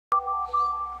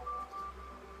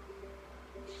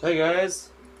Hey guys,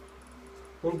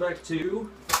 welcome back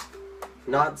to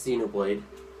not Xenoblade.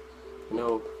 I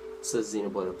know it says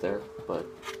Xenoblade up there, but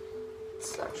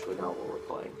it's actually not what we're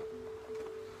playing.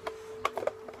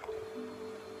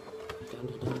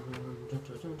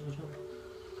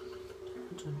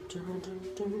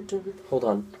 Hold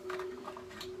on.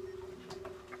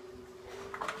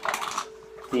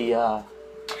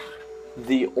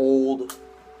 The old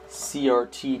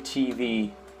CRT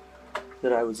TV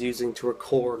that I was using to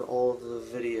record all of the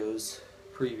videos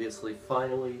previously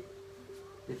finally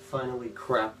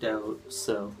crapped out,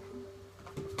 so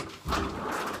I'm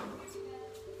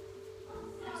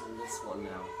using this one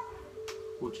now,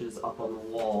 which is up on the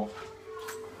wall,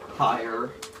 higher,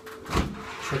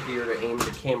 trickier to aim the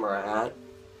camera at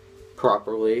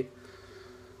properly.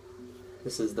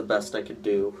 This is the best I could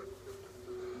do.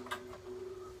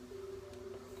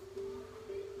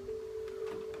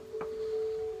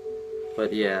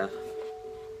 But yeah.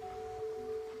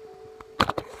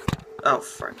 Oh,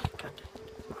 frick.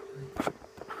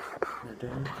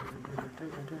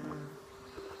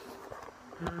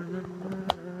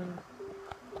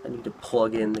 I need to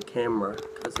plug in the camera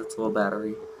because it's low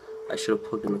battery. I should have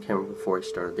plugged in the camera before I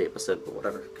started the episode, but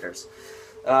whatever, who cares.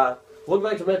 Welcome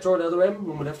back to Metroid Other M,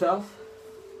 when we left off.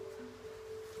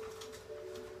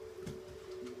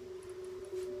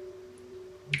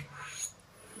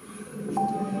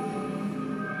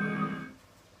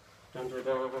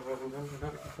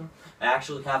 I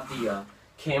actually have the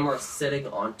camera sitting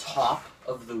on top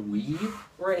of the Wii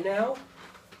right now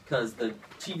because the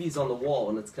TV's on the wall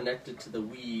and it's connected to the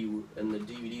Wii and the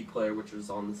DVD player, which is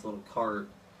on this little cart.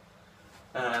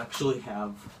 And I actually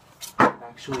have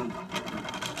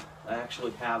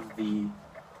the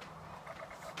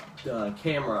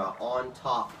camera on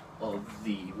top of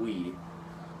the Wii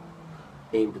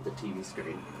aimed at the TV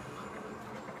screen.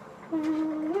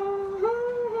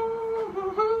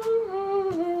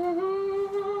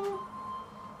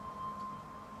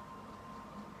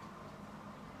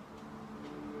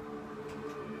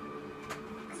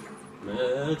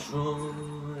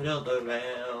 Metroid Other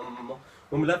M.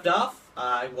 When we left off,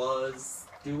 I was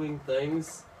doing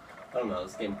things. I don't know,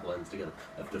 this game blends together.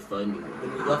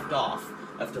 When we left off,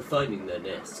 after finding the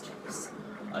nest,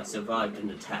 I survived an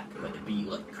attack by the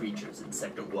bee-like creatures in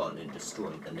Sector 1 and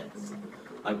destroyed the nest.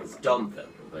 I was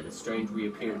dumbfounded by the strange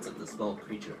reappearance of the small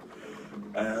creature.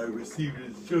 I received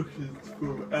instructions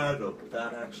from Adam.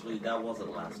 That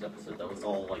wasn't last episode. That was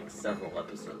all like several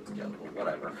episodes ago, but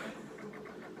whatever.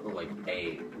 Or like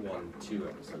 2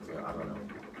 episodes ago, I don't know.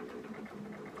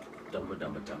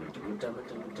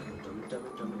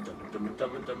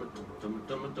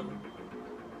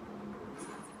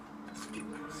 Let's do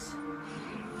this.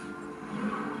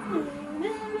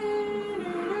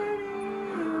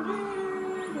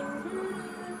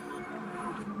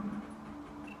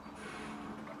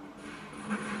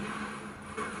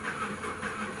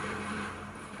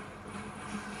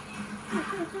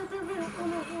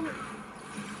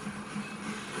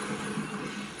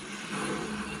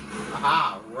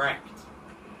 Aha! Wrecked!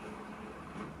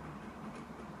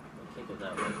 I can't go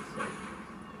that way, so...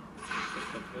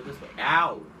 Let's go this way.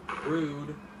 Ow!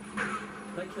 Rude! Can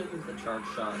I kill you with a charge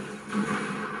shot?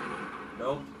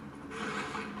 Nope.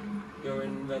 You're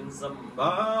invincible!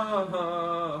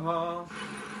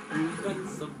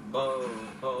 Invincible!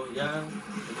 Oh yeah!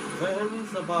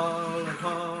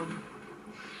 Invincible!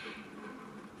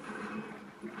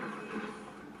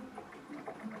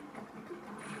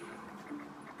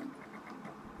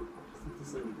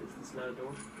 Is this not a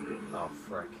door? Oh,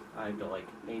 frick. I have to, like,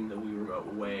 aim the Wii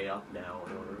remote way up now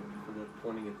in order for the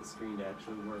pointing at the screen to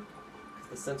actually work. Because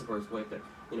the sensor bar is way up there.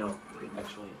 You know,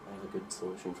 actually, I have a good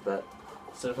solution for that.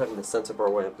 Instead of having the sensor bar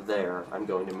way up there, I'm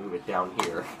going to move it down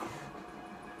here.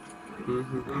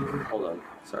 Hold on.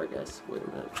 Sorry, guys. Wait a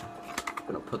minute. I'm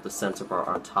going to put the sensor bar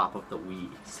on top of the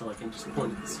Wii so I can just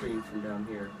point at the screen from down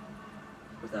here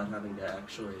without having to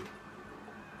actually...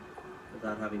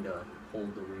 without having to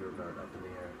hold the Wii remote up in the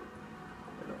air.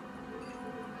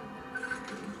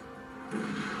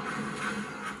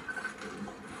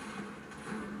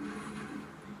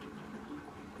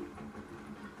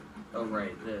 Oh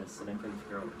right, this, and I couldn't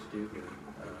figure out what to do here.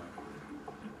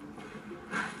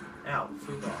 Ow,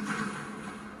 food ball.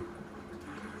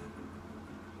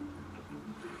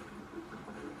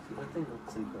 See, that thing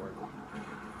looks important.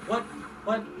 What?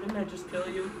 What? Didn't I just kill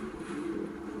you?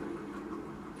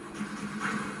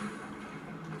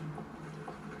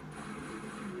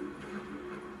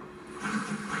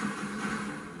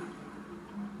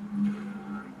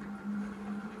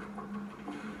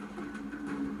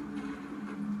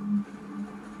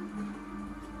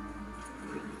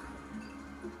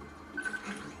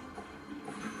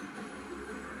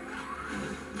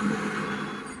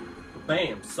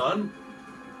 Bam, son.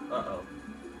 Uh-oh.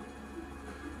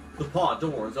 The pod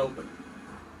door is open.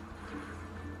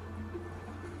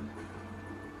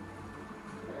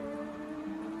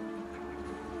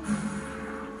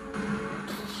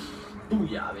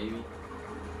 Booyah, baby.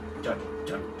 Dun,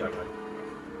 dun, dun, dun.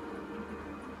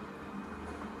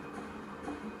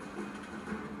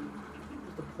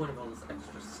 What's the point of all this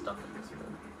extra stuff in this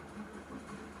room?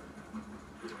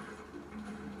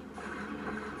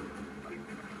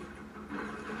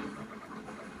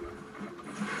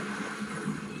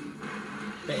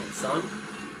 Bam, son.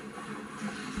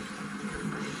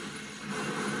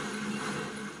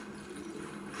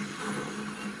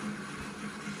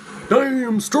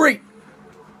 Damn straight!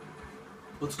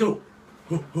 Let's go!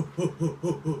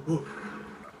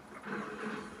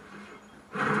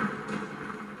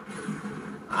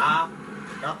 Ah!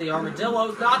 Not the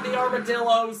armadillos! Not the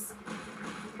armadillos!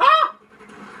 Ah!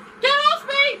 Get off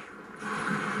me!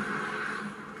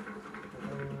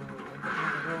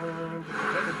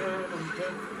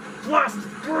 Blast his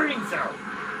brains out!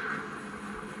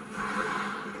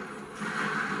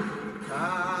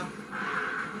 Ah!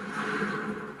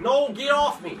 No, get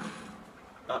off me!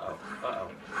 Uh-oh, uh-oh.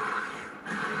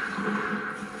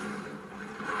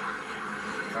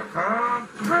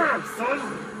 Come on, son!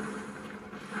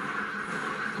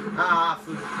 Ah,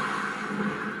 food.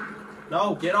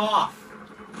 No, get off!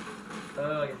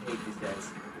 Oh, I hate these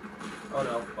guys. Oh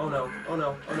no, oh no, oh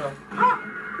no, oh no. Ah!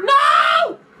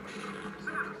 No!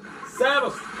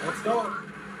 Samus, let's go.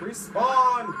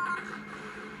 Respawn!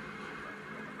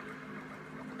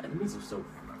 Enemies are so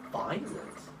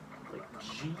violent. Like,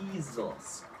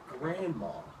 Jesus,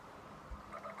 Grandma.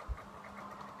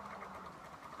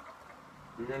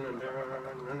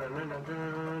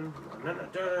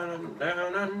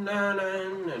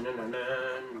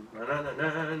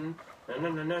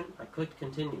 I could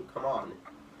continue, come on.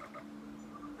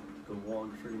 Go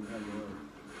on, freaking time alone.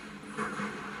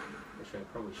 Actually, I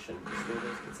probably shouldn't destroy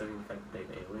those, considering the fact that they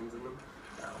have aliens in them.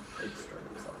 No, they destroy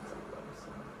themselves anyway, so.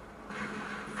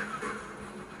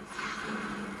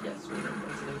 Yes, remember,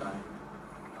 let's say bye.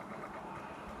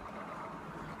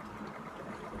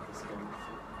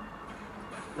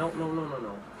 No, no, no, no,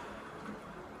 no.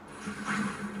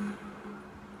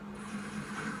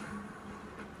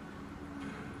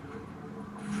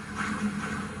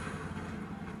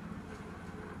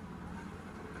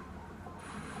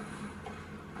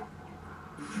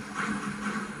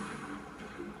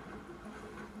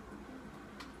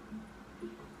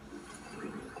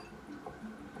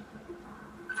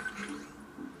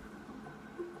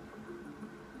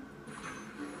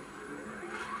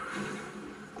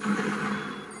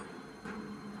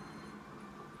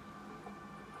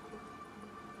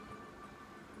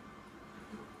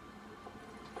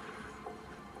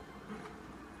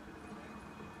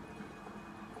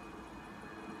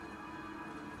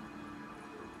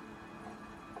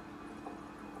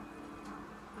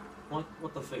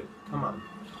 What the food? Come on.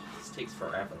 This takes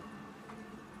forever.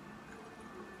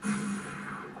 Oh,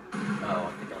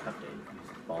 I think I'll have to use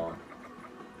the bomb.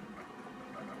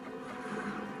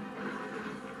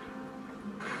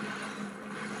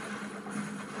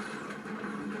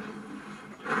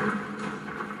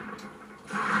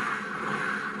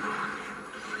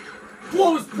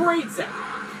 Blow his brains out!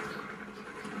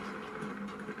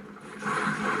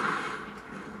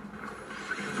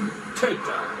 Take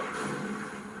that!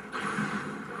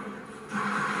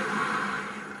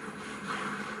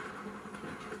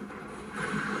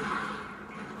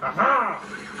 Aha!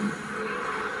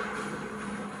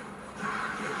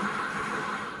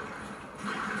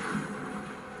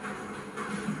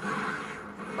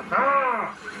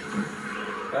 Aha!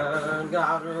 And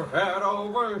got your head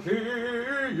over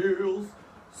heels.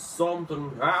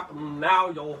 Something happened,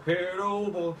 now you're head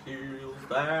over heels.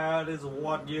 That is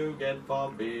what you get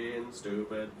for being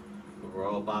stupid.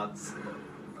 Robots,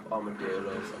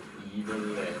 armadillos, and evil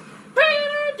land.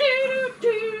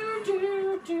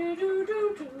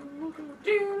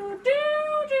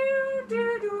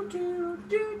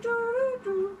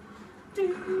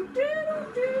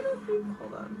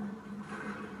 Hold on.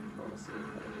 I want to see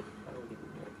how do we get in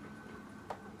here?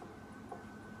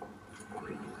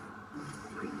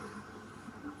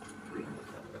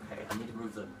 Okay, I need to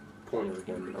move the pointer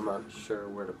again. I'm not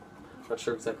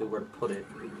sure exactly where to put it,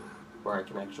 where I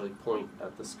can actually point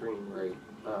at the screen right.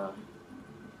 I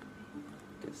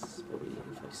guess maybe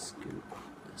if I scoot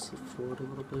this forward a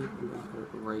little bit and then put it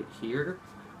right here.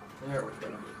 There we go.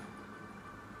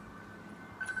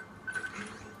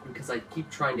 Because I keep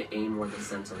trying to aim where the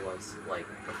sensor was, like,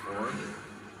 before,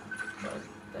 but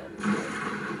then...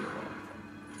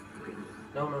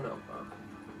 No.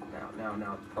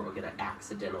 Now it's probably gonna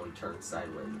accidentally turn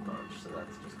sideways a bunch, so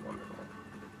that's just wonderful.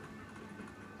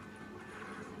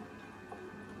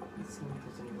 Let's see if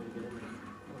there's any way to get in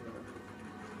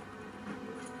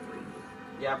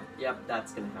there. Yep,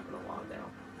 that's gonna happen a lot now.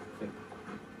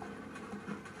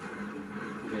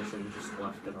 Maybe I should have just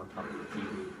left it on top of the TV.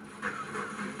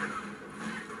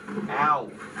 Ow!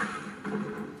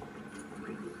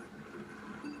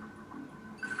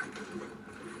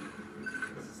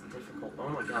 This is difficult. Oh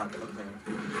my god, okay.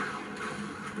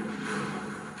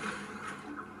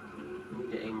 I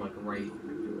need to aim like right.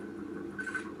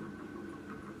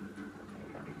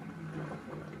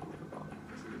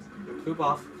 Foop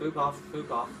off.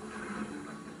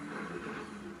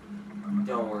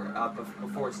 Don't worry,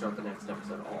 before we start the next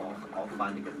episode, I'll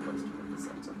find a good place to put the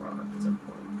sensor bar at some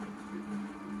point.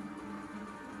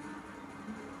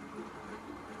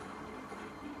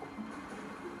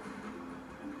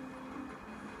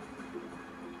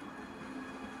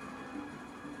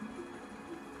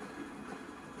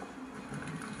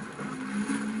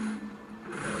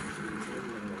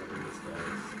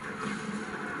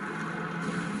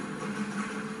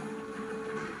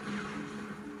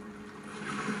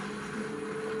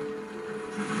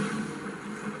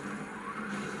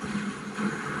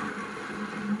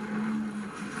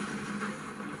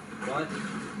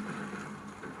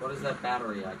 What is that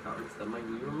battery icon? Is that my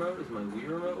Wii remote? Is my Wii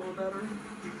remote a little better?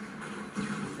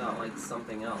 It's not like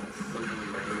something else. Something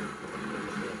in my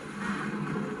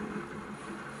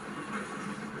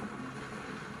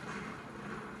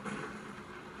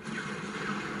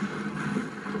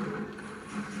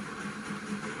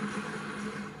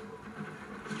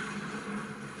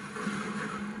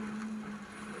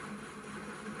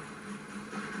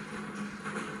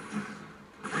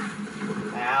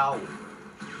Ow!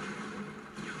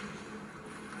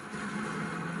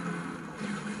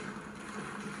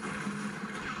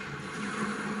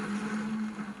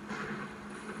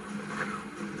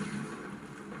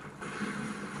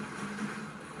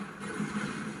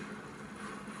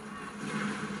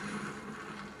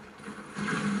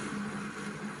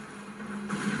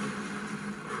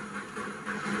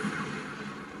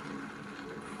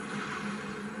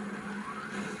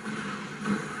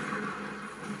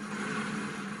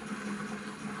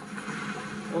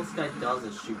 All this guy does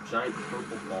is shoot giant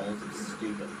purple balls of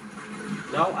stupid.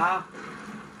 No, ah!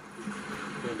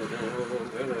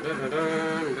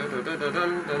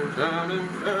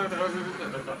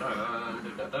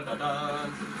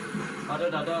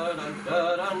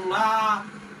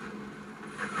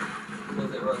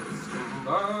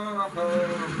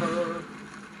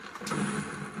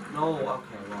 No,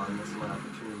 okay, well I missed my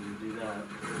opportunity to do that.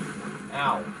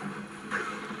 Ow.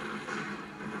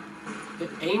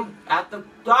 Aim at the...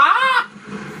 Ah!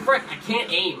 Frick, I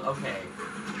can't aim. Okay.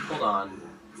 Hold on.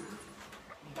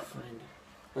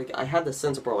 Like, I had the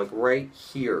sensor bar, like, right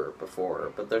here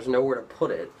before, but there's nowhere to put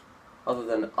it other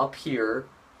than up here,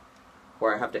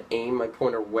 where I have to aim my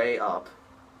pointer way up,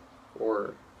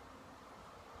 or...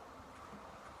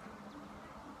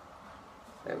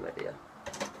 I have an idea.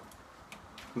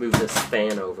 Move this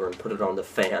fan over and put it on the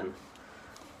fan.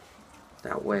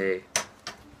 That way...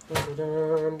 Is that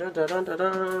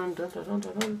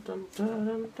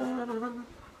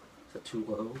too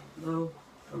low? No?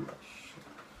 I'm not sure.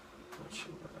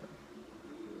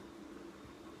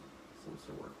 Seems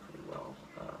to work pretty well.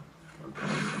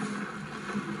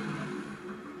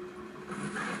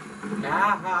 No.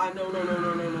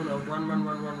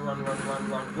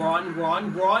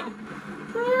 Run.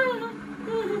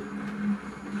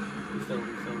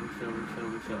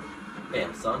 Refill.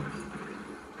 Bam, son.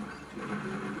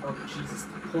 Oh, Jesus,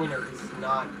 the pointer is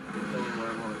not going where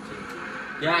I want it to.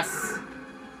 Yes!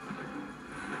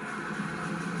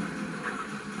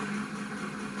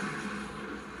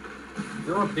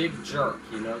 You're a big jerk,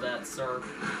 you know that, sir?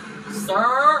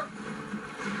 Sir!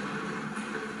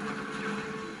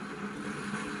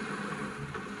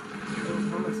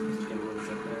 How am I supposed to get wings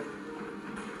up there?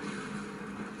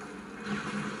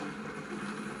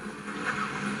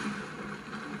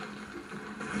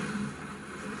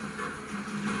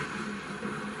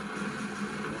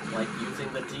 Like using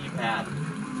the D-pad. Oh,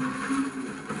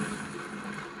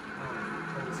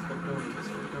 I just flipped over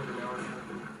now.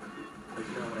 But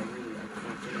you know what I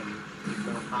can't get him. There's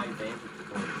no high vantage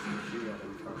points to shoot at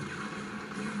him from.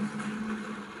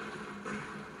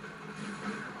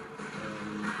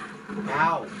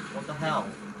 Ow! What the hell?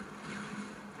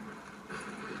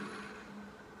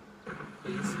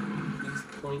 Please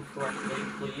point correctly,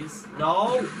 please.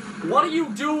 No! What are you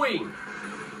doing?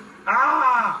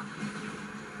 Ah!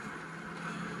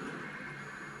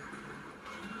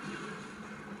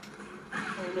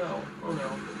 Oh no.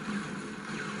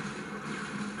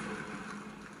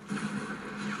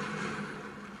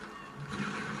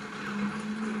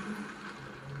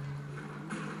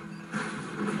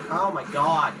 Oh my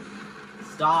god.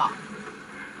 Stop.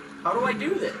 How do I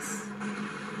do this?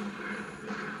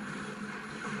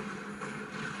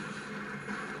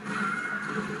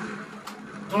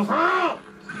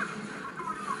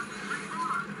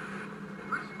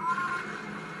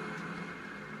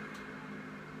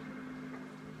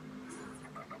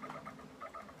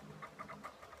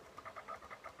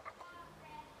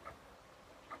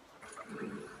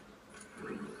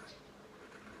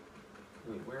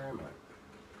 Wait, where am I?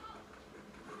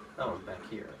 Oh, I'm back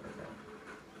here. Okay.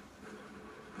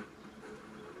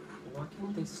 Why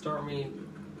can't they start me...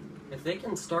 If they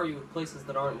can start you with places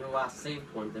that aren't your last save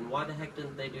point, then why the heck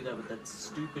didn't they do that with that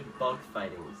stupid bug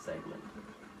fighting segment?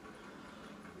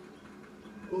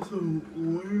 Also,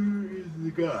 where is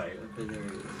the guy? Okay, there he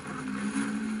is.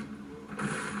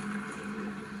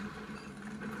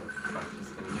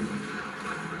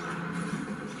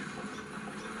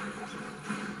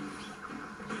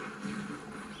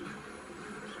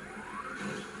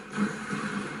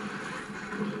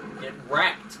 Get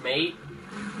wrecked, mate!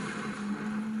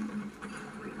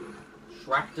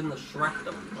 Shreked in the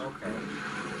Shrekdom. Okay.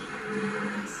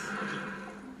 Yes.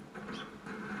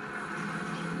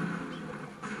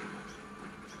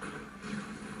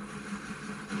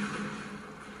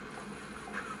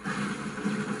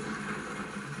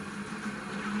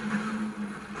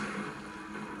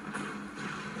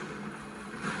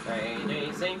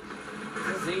 Easy.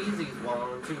 It's easy.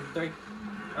 1, 2, 3.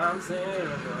 I'm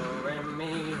Sarah and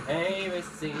me. Hey, we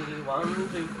see 1,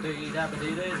 2, 3. Da ba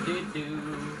doo doo doo doo.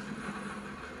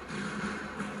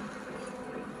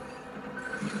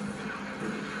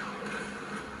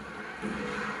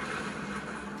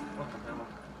 What the hell?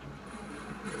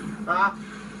 Ah!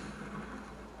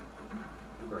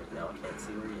 Great, now I can't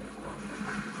see where he is.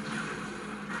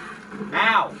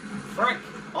 Ow! Frick!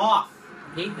 Off!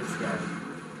 I hate this guy.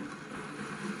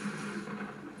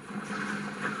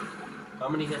 How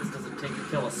many hits does it take to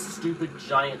kill a stupid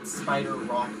giant spider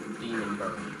rock demon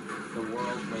bird? The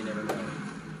world may never know.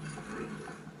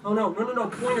 Oh no, no, no, no,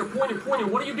 pointer, pointer, pointer,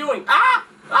 what are you doing? Ah!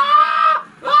 Ah!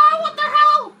 Ah! What the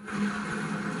hell?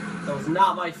 That was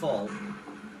not my fault.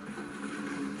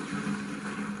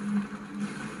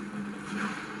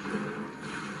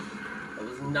 That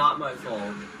was not my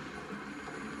fault.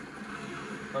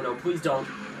 Oh no, please don't.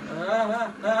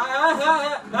 Ah,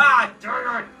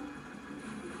 darn it!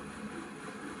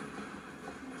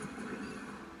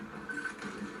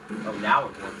 Oh, now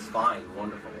it works fine.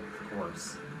 Wonderful, of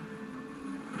course.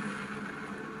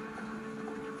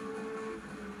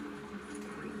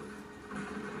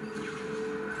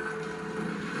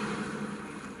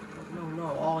 No, no,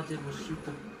 all I did was shoot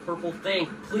the purple thing.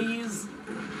 Please!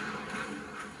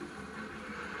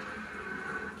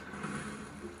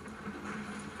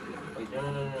 Wait, no,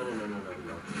 no, no, no, no, no, no, no,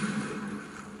 no.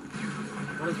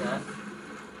 What is that?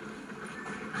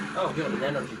 Oh, good, an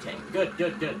energy tank. Good,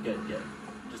 good, good, good, good.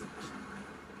 Just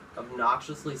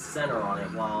obnoxiously center on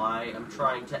it while I am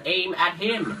trying to aim at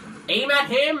him. Aim at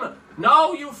him!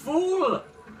 No, you fool!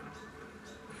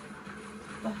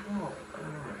 What the hell? Oh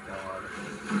my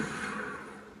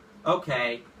god.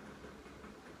 Okay.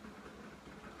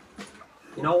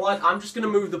 You know what? I'm just gonna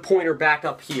move the pointer back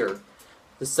up here.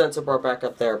 The sensor bar back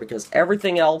up there because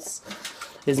everything else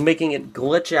is making it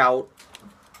glitch out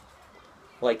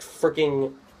like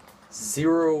freaking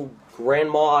 0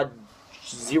 grandma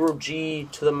 0G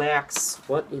to the max.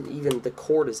 What? Even the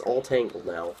cord is all tangled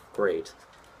now. Great.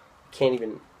 Can't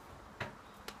even...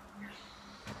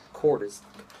 Cord is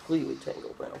completely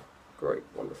tangled now. Great.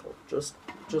 Wonderful. Just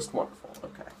wonderful.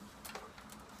 Okay.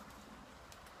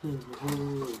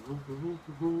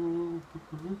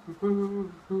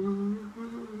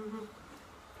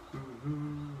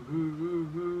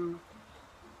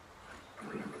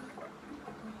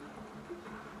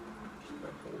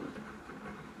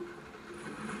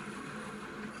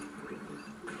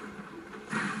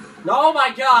 Oh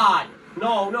my god!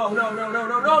 No, no, no, no, no,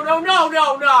 no, no, no, no,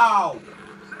 no, no!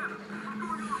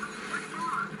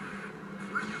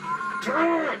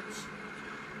 Damn it!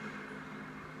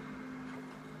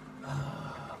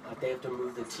 But they have to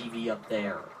move the TV up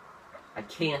there. I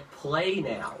can't play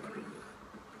now.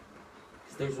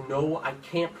 Because there's no... I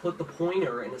can't put the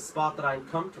pointer in a spot that I'm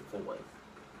comfortable with.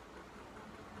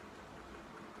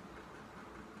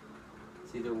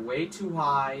 It's either way too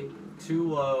high, too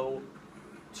low,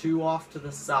 too off to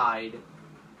the side.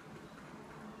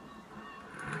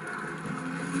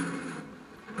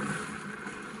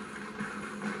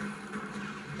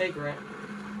 Hey, Grant.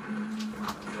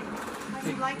 How do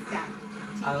you like that?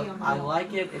 I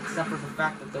like it, except for the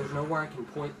fact that there's nowhere I can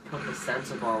put the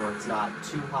sensor bar where it's not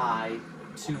too high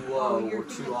too low or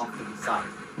too off to the side.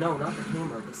 No, not the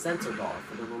camera, the sensor bar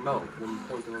for the remote, when you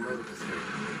point the remote at the screen.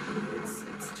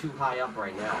 It's too high up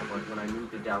right now, but when I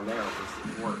moved it down there,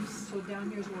 it's worse. So down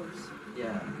here's worse.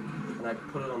 Yeah. And I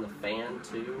put it on the fan,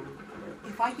 too.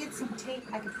 If I get some tape,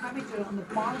 I could probably put it on the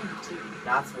bottom too.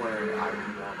 That's where I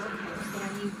would want it. Okay, but I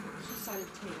need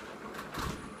two-sided tape.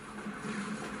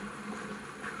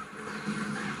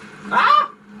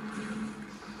 Ah!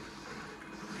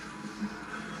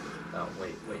 Oh,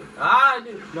 wait. Ah,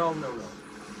 dude. No.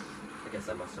 I guess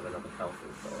I must have another health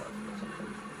info or something.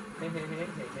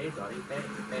 Hey, buddy.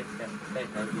 Hey,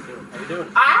 how you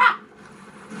doing? Ah!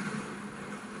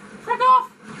 Frick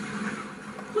off!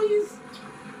 Please.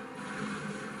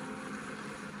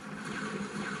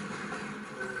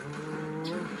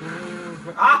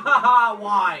 Ah,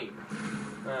 why?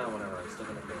 Whatever, I'm still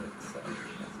gonna hit it, so I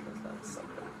suppose that's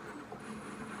something.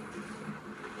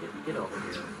 Get over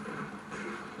here.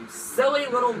 You silly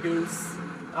little goose.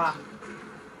 Ah.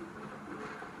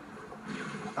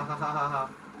 Ha ha ha ha ha.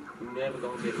 You never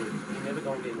gonna get me.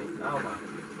 Oh my.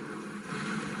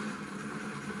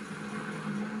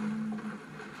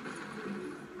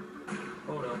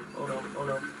 Oh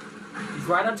no. He's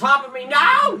right on top of me.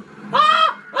 No!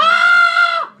 Ah!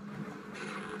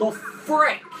 The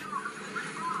frick!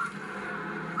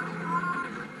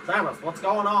 Samus, what's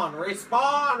going on?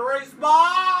 Respawn!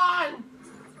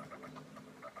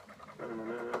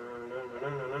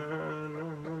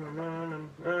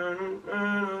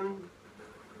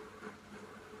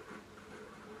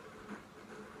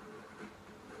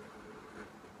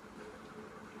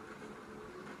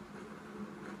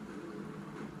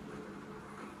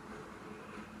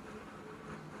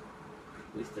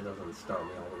 At least it doesn't start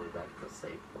me all the way back to the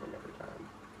safe point every time.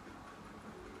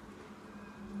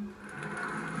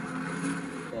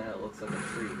 Yeah, it looks like a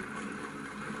tree.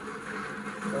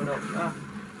 Oh no. Ah.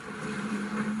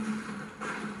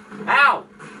 Ow!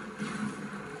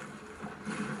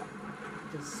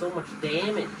 It does so much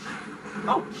damage.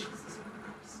 Oh, Jesus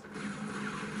Christ.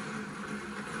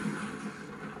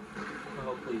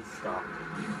 Oh, please stop.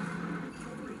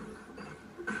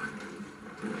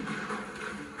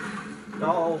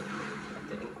 No!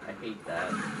 I hate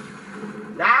that.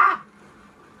 Ah!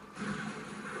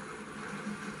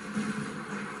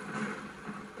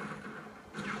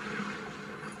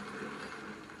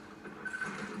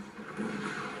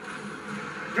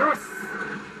 Yes!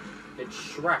 Get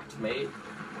shreked, mate.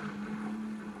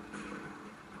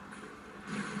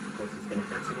 Of course, he's gonna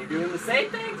continue doing the same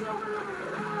things over and over.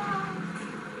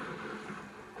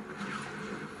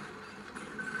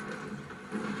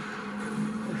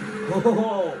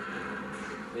 Oh!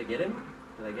 Did I get him?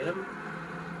 I don't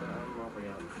know if I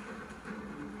got him.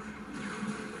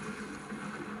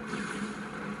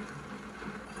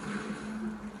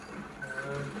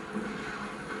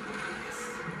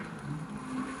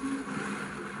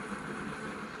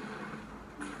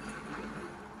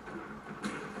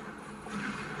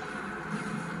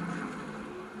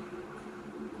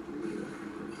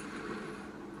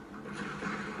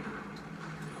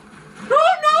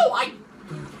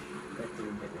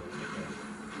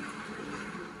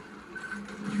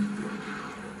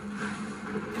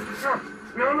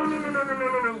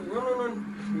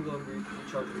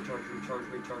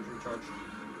 Recharge.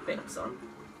 Bam, son.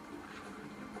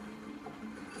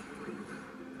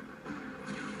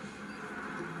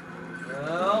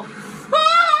 Well.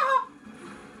 Ah!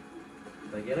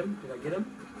 Did I get him?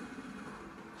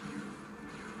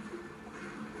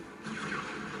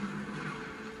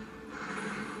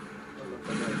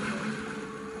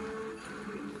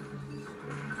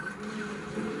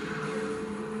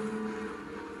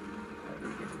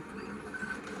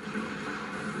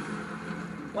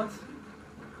 What?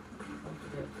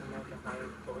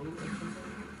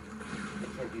 It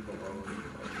can't be below.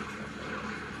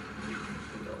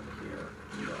 Go over here.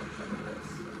 Go on top of this.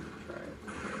 Try it.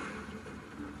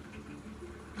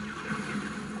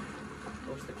 I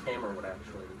wish the camera would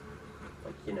actually,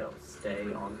 stay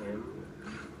on him.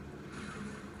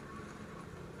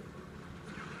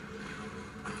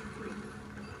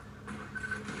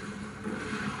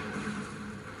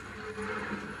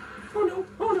 Oh no!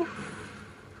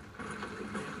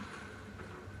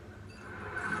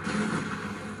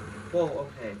 Whoa,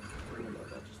 okay.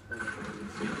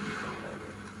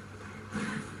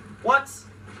 What?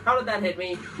 How did that hit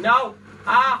me? No!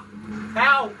 Ah!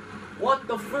 How? What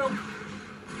the fruit?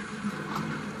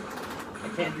 I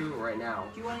can't do it right now.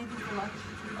 Do you want anything for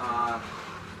lunch?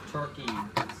 Turkey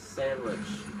sandwich.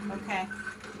 Okay.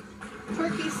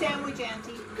 Turkey sandwich,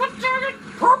 Auntie. What turkey?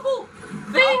 Purple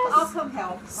things! I'll come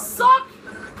help. Suck!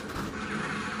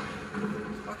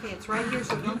 Okay, it's right here,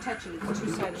 so don't touch it. It's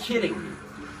two-sided. Kidding me.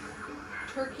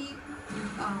 Turkey,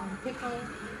 pickle,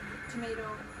 tomato,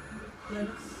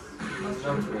 lettuce, No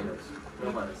mustard. tomatoes. No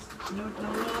lettuce. No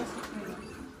lettuce, tomato.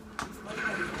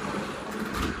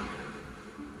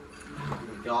 Oh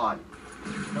my god.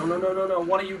 No, no, no, no, no.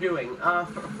 What are you doing?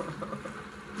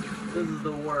 This is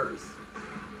the worst.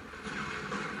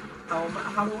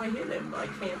 How do I hit him? I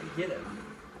can't get him.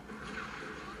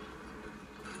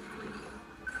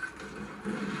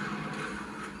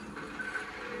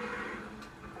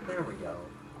 There we go.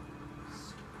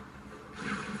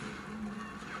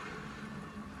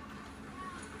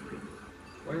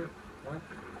 Where? What?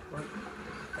 What?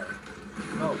 Okay.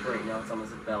 Oh, great. Now it's on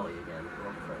his belly again.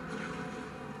 What the frick?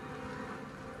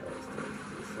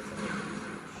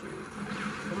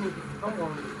 How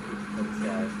long do you keep this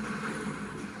guy?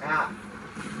 Ah!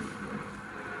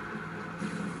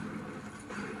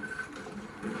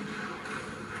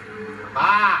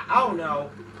 Ah! Oh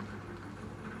no!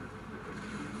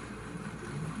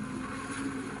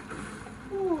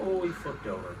 Oh, he flipped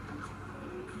over.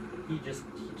 He just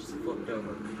flipped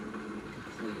over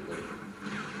completely.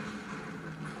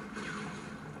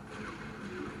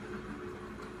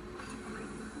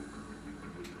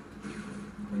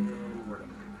 And we're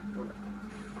done. We're done.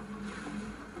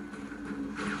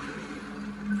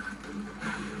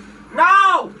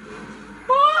 No!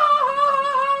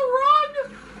 Ah, run!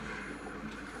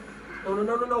 No, no,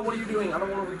 no, no, no. What are you doing? I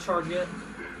don't want to recharge yet.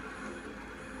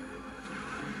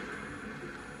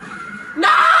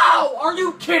 No! Are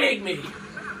you kidding me?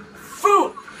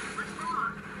 Food!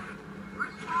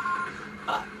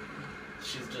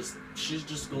 She's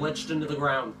just glitched into the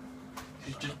ground.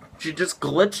 She just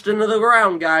glitched into the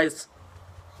ground, guys.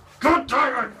 God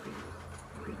damn it!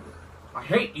 I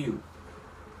hate you.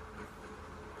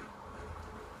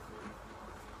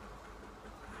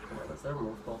 Is there a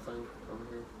morph ball thing over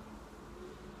here?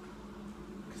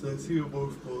 Because I see a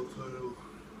morph ball title.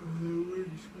 Which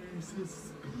is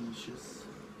suspicious.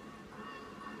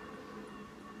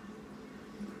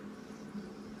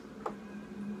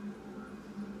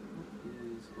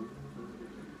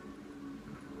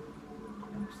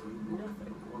 Absolutely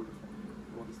nothing. Wonderful.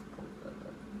 What is the point of that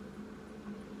then?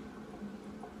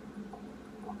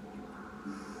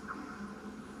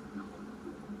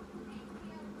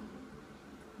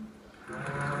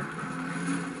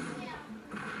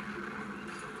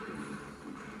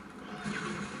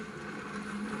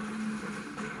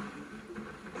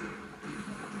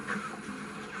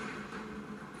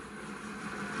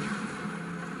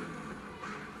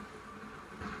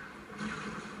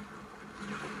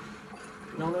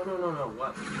 No, no, no, no, no,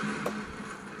 what?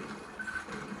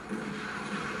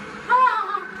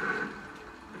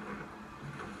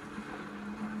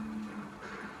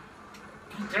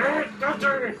 Damn it, God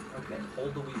damn it! Okay,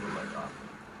 hold the weaver leg up.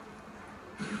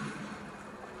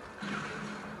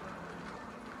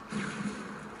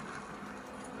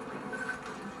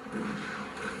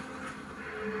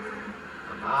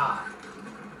 Aha!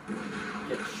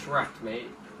 Get Shrek,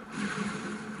 mate.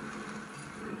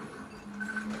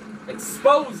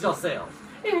 Expose yourself!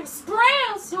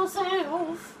 Express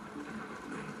yourself!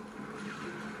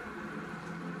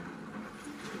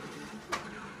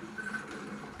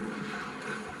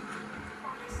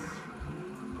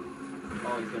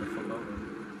 Oh, he's gonna flip over.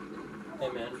 Hey,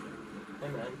 man. Hey,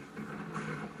 man.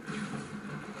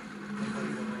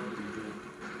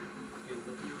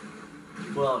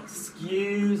 Well,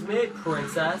 excuse me,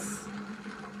 princess.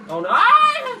 Oh, no!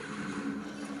 Ah!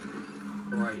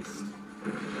 Christ.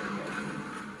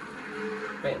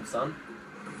 Bam, son.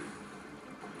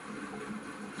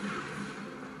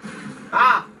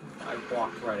 Ah! I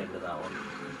walked right into that one.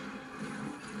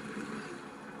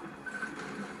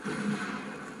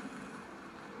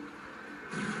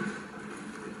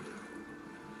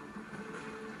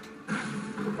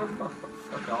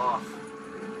 Fuck off.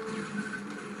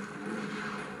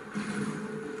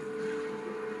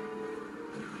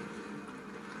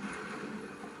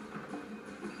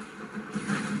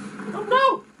 Oh no!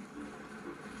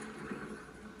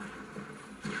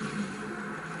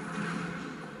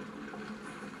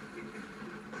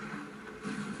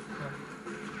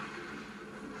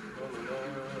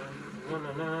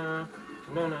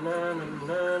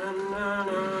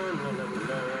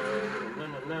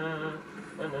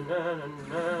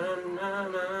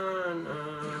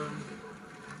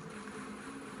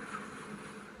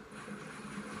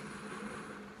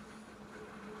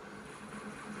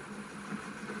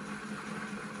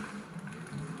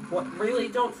 What? Really?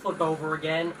 Don't flip over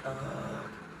again?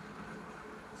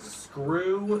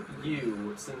 Screw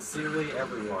you. Sincerely,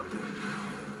 everyone.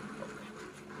 Okay.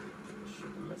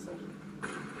 Shoot, I'm missing.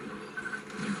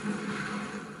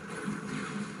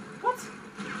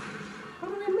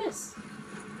 this?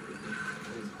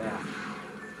 He's back.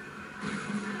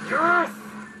 Yes!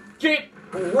 Get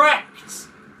wrecked!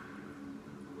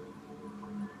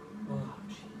 Oh,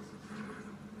 Jesus.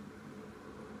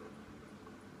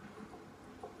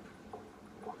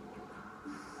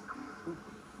 Ooh.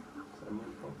 Is that a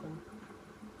move open?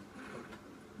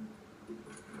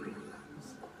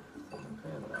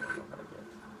 Okay, but I don't know how to get.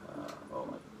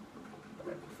 Oh, I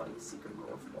have to find the secret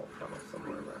morph ball tunnel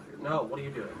somewhere around here. No, what are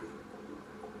you doing?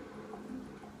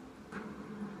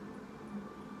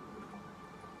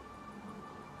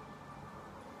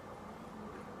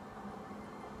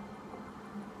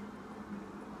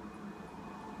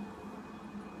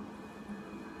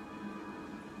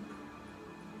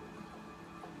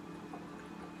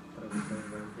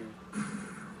 Around here.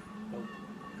 Nope.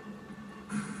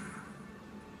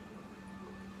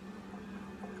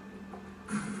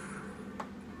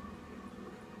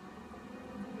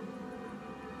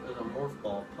 There's a morph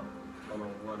ball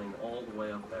tunnel running all the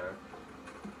way up there.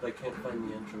 But I can't find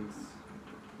the entrance.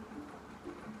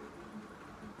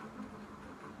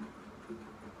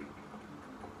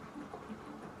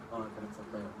 Oh, okay, it's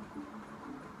up there.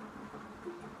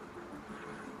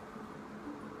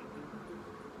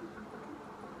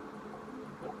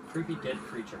 Creepy dead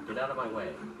creature, get out of my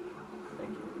way.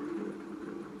 Thank you.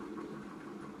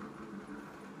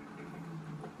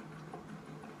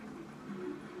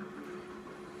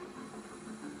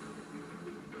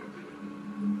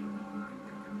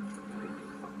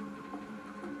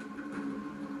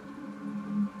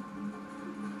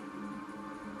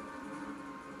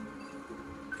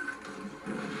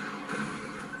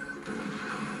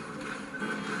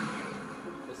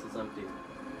 This is empty.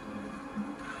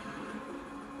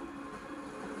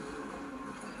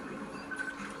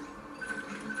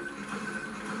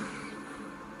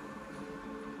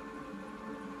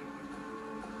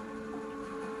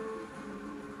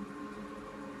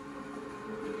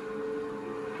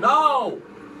 No!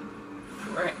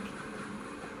 Frick.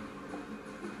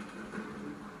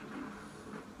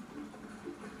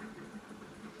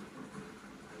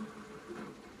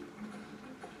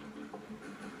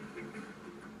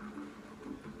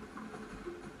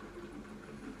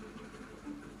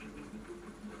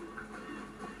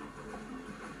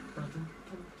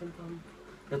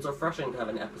 It's refreshing to have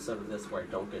an episode of this where I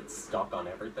don't get stuck on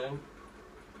everything.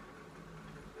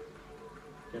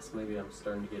 Guess maybe I'm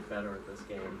starting to get better at this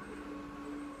game.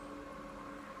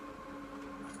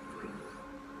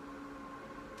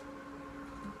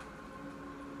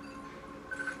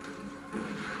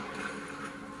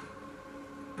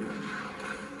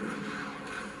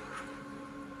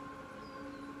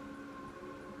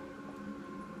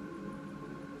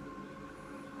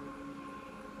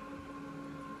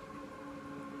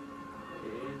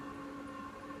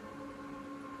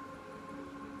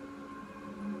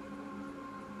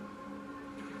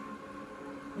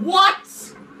 What?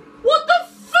 What the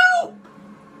foop?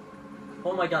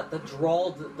 Oh my god, the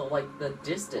draw, the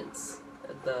distance,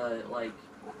 the, like,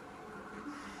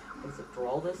 what is it,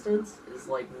 draw distance is,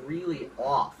 like, really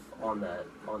off on that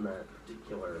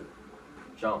particular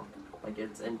jump. Like,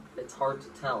 it's hard to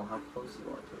tell how close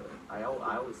you are to it.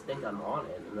 I always think I'm on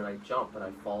it, and then I jump and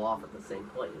I fall off at the same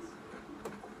place.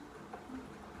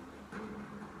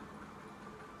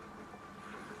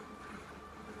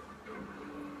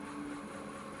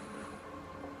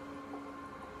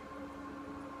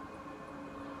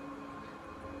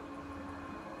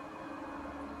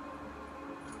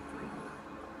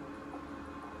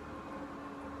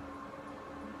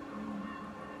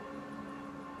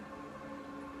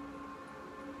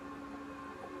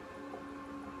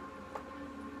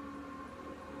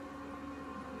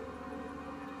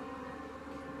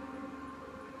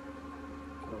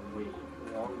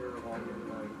 Longer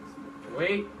nights.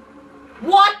 Wait.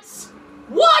 What?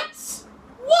 What?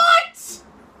 What?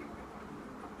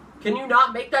 Can you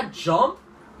not make that jump?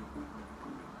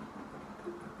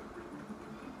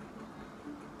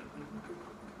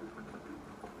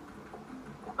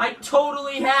 I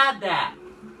totally had that.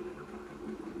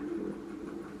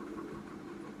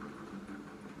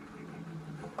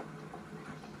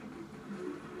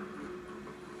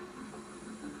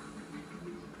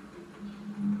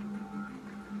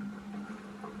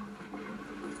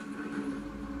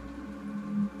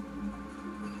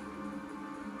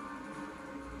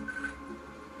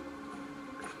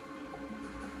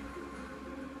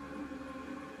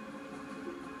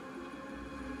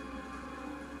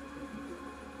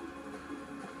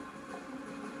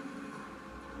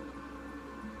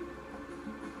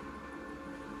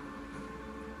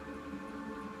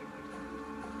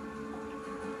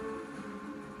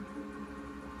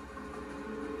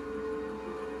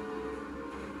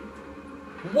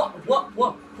 What?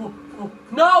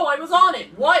 No, I was on it!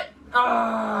 What?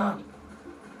 Ah!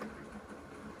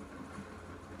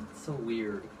 It's so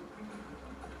weird.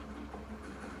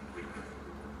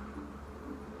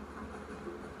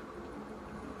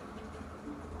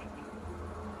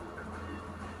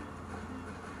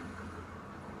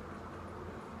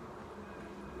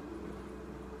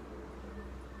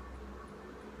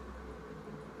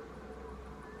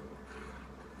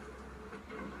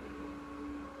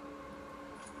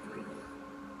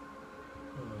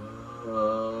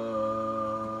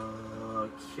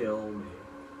 Kill me.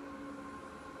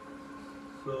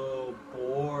 So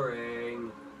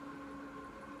boring.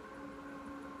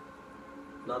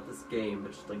 Not this game,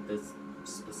 but just like this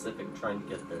specific trying to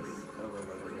get this. Over and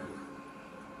over again.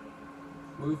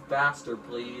 Move faster,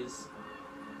 please.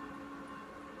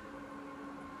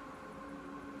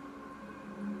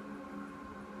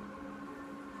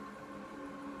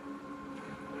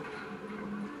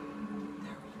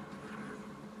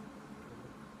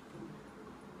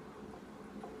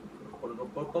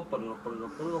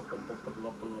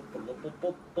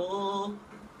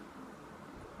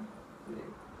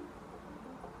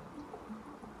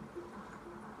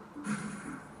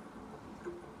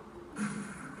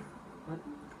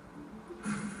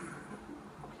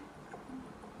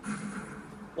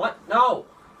 What? No!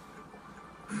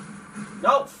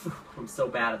 No! I'm so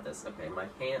bad at this. Okay, my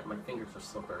fingers are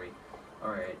slippery.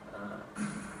 Alright,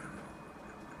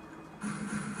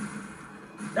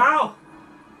 No!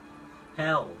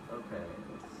 Hell. Okay.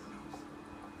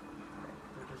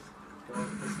 We're just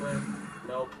going this way.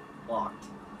 Nope. Locked.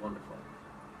 Wonderful.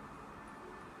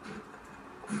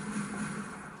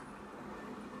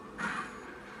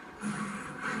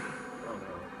 Oh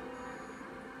no.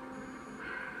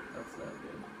 That's not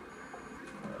good.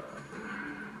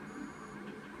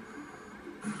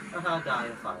 Haha, die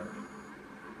in fire.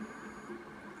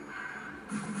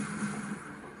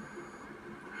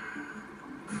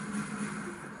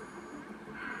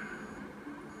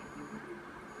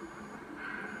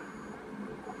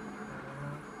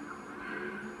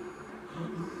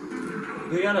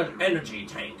 We got an energy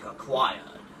tank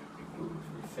acquired.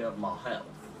 Refilled my health.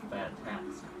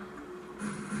 Fantastic.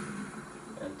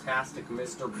 Fantastic,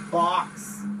 Mr.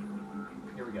 Box!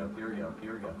 Here we go.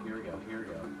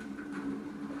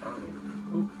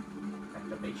 Ooh.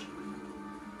 Activation.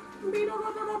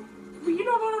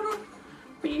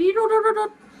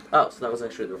 Oh, so that was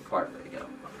actually the required way to go.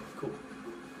 Cool.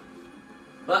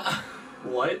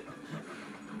 What?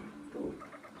 Ooh,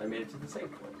 I made it to the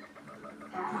save point.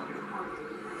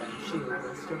 Shield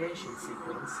restoration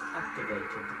sequence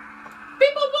activated.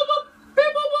 Beep boop boop boop!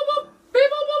 Beep boop boop boop! Beep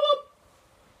boop boop boop!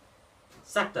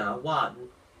 Sector 1.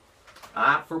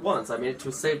 For once, I made it to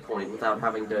a save point without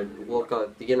having to look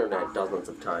at the internet dozens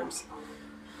of times.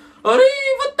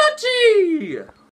 Arrivederci!